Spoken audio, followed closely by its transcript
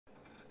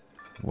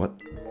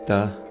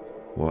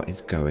What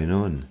is going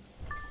on?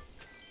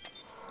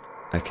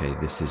 Okay,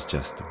 this is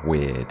just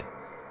weird.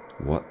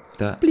 What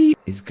the bleep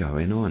is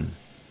going on?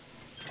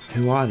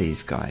 Who are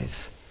these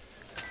guys?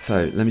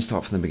 So, let me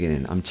start from the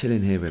beginning. I'm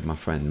chilling here with my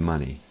friend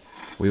Money.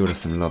 We order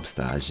some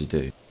lobster, as you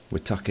do. We're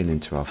tucking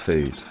into our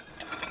food.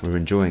 We're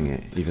enjoying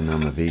it, even though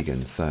I'm a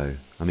vegan, so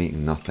I'm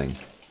eating nothing.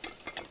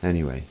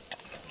 Anyway,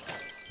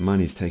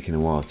 Money's taking a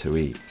while to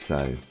eat,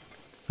 so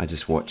I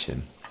just watch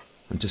him.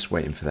 I'm just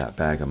waiting for that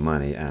bag of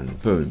money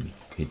and boom,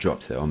 he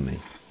drops it on me.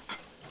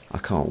 I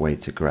can't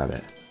wait to grab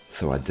it,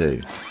 so I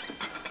do.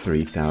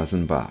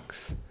 3,000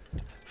 bucks.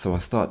 So I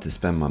start to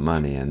spend my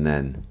money and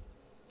then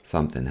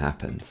something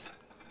happens.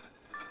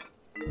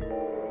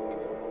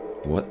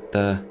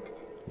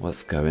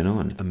 What's going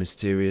on? A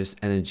mysterious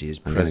energy is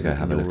present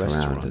in your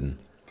restaurant and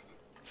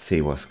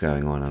see what's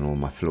going on all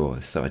my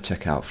floors. So I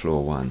check out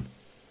floor 1.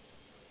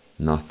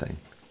 Nothing.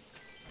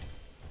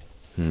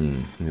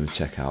 I'm going to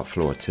check out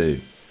floor 2.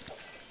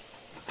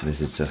 This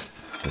is just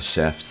the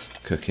chefs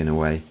cooking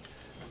away.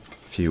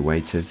 A few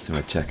waiters, so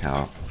I check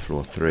out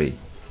floor 3.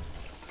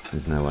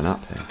 There's no one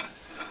up here.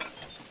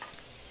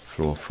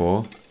 Floor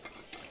 4.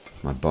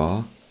 My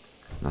bar.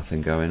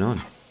 Nothing going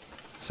on.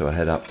 So I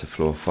head up to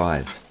floor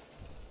 5.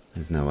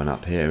 There's no one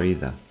up here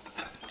either.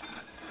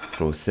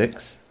 Floor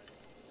 6.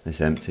 It's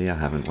empty, I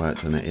haven't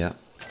worked on it yet.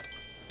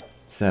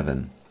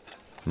 7.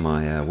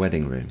 My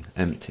wedding room,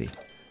 empty.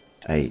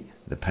 8.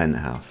 The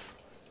penthouse.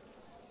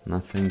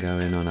 Nothing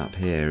going on up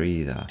here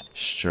either.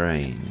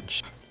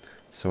 Strange.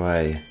 So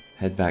I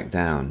head back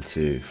down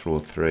to floor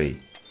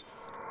 3.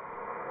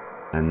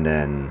 And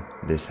then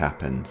this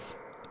happens.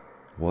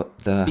 What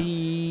the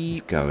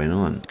is going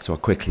on? So I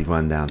quickly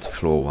run down to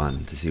floor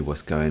 1 to see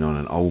what's going on,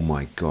 and oh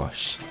my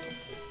gosh,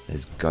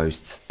 there's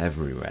ghosts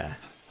everywhere,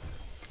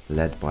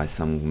 led by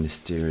some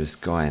mysterious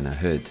guy in a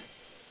hood.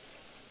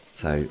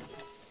 So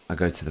I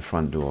go to the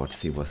front door to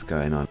see what's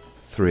going on.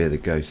 3 of the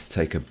ghosts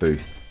take a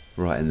booth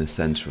right in the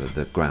centre of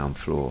the ground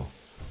floor.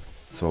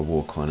 So I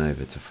walk on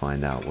over to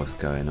find out what's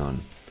going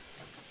on.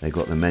 They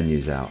got the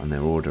menus out and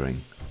they're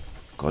ordering.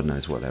 God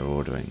knows what they're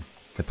ordering.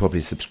 They're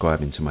probably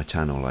subscribing to my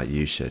channel like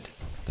you should.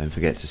 Don't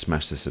forget to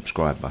smash the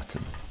subscribe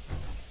button.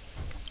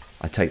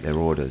 I take their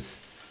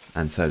orders,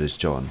 and so does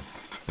John,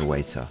 the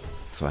waiter.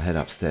 So I head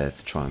upstairs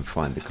to try and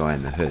find the guy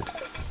in the hood.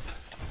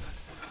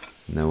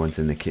 No one's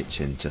in the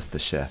kitchen, just the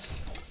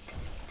chefs.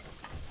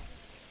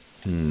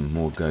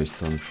 More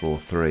ghosts on floor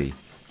 3,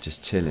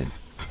 just chilling.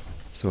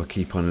 So I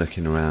keep on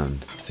looking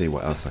around, see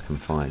what else I can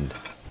find.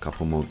 A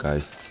couple more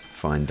ghosts,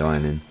 fine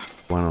dining.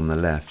 One on the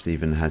left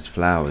even has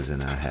flowers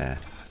in her hair,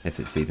 if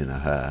it's even a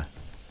her.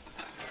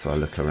 So I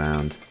look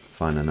around,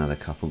 find another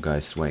couple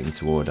ghosts waiting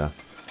to order.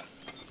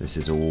 This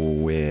is all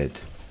weird,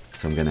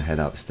 so I'm going to head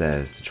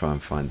upstairs to try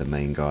and find the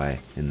main guy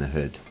in the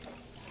hood.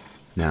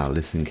 Now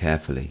listen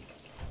carefully.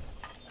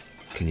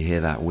 Can you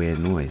hear that weird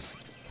noise?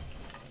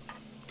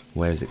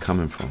 Where is it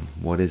coming from?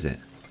 What is it?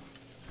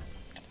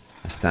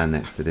 I stand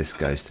next to this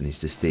ghost and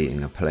he's just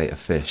eating a plate of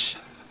fish.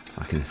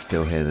 I can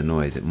still hear the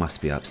noise, it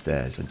must be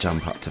upstairs. I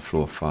jump up to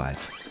floor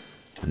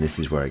 5 and this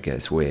is where it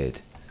gets weird.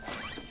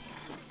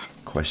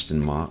 Question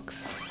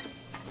marks,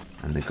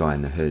 and the guy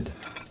in the hood,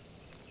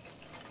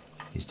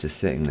 he's just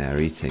sitting there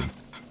eating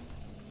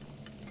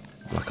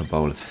like a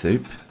bowl of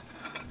soup.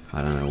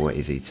 I don't know what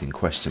he's eating.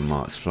 Question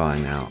marks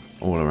flying out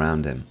all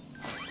around him.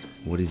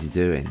 What is he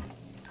doing?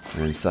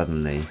 And then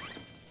suddenly,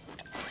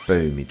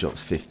 boom, he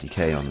drops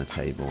 50k on the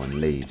table and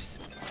leaves.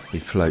 He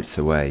floats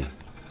away,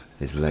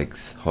 his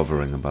legs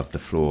hovering above the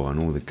floor, and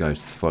all the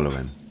ghosts follow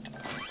him.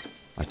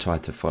 I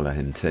tried to follow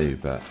him too,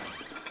 but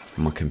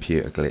my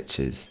computer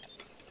glitches.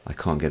 I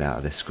can't get out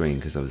of the screen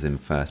because I was in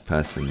first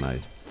person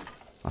mode.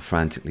 I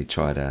frantically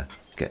try to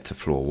get to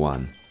floor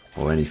 1,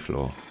 or any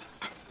floor,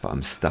 but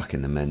I'm stuck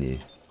in the menu.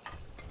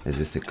 Is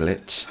this a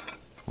glitch,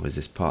 or is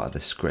this part of the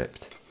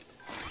script?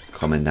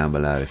 Comment down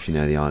below if you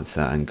know the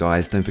answer, and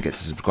guys, don't forget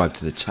to subscribe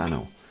to the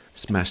channel.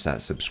 Smash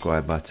that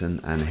subscribe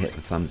button and hit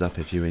the thumbs up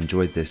if you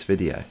enjoyed this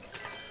video.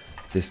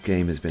 This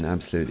game has been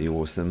absolutely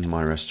awesome,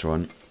 my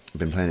restaurant. I've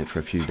been playing it for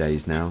a few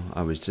days now.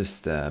 I was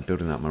just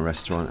building up my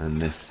restaurant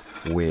and this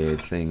weird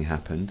thing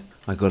happened.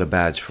 I got a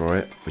badge for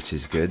it, which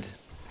is good.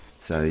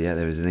 So yeah,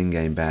 there is an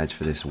in-game badge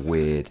for this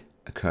weird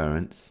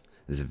occurrence.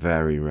 It's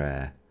very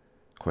rare.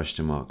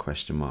 Question mark,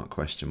 question mark,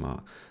 question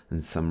mark.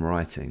 And some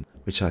writing,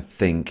 which I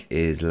think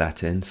is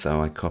Latin.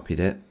 So I copied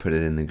it, put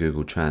it in the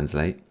Google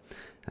Translate.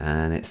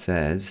 And it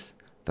says,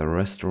 the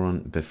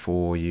restaurant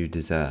before you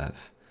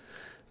deserve.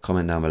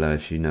 Comment down below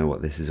if you know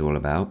what this is all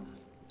about.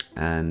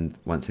 And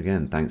once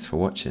again, thanks for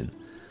watching.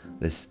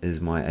 This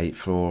is my 8th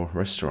floor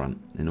restaurant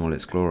in all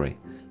its glory.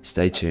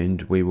 Stay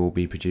tuned, we will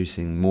be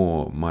producing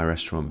more My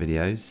Restaurant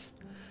videos.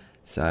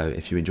 So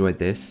if you enjoyed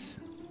this,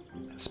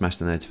 smash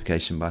the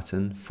notification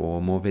button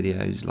for more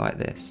videos like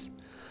this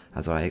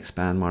as I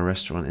expand my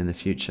restaurant in the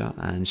future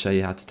and show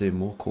you how to do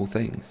more cool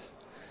things.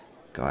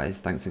 Guys,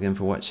 thanks again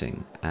for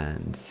watching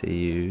and see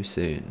you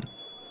soon.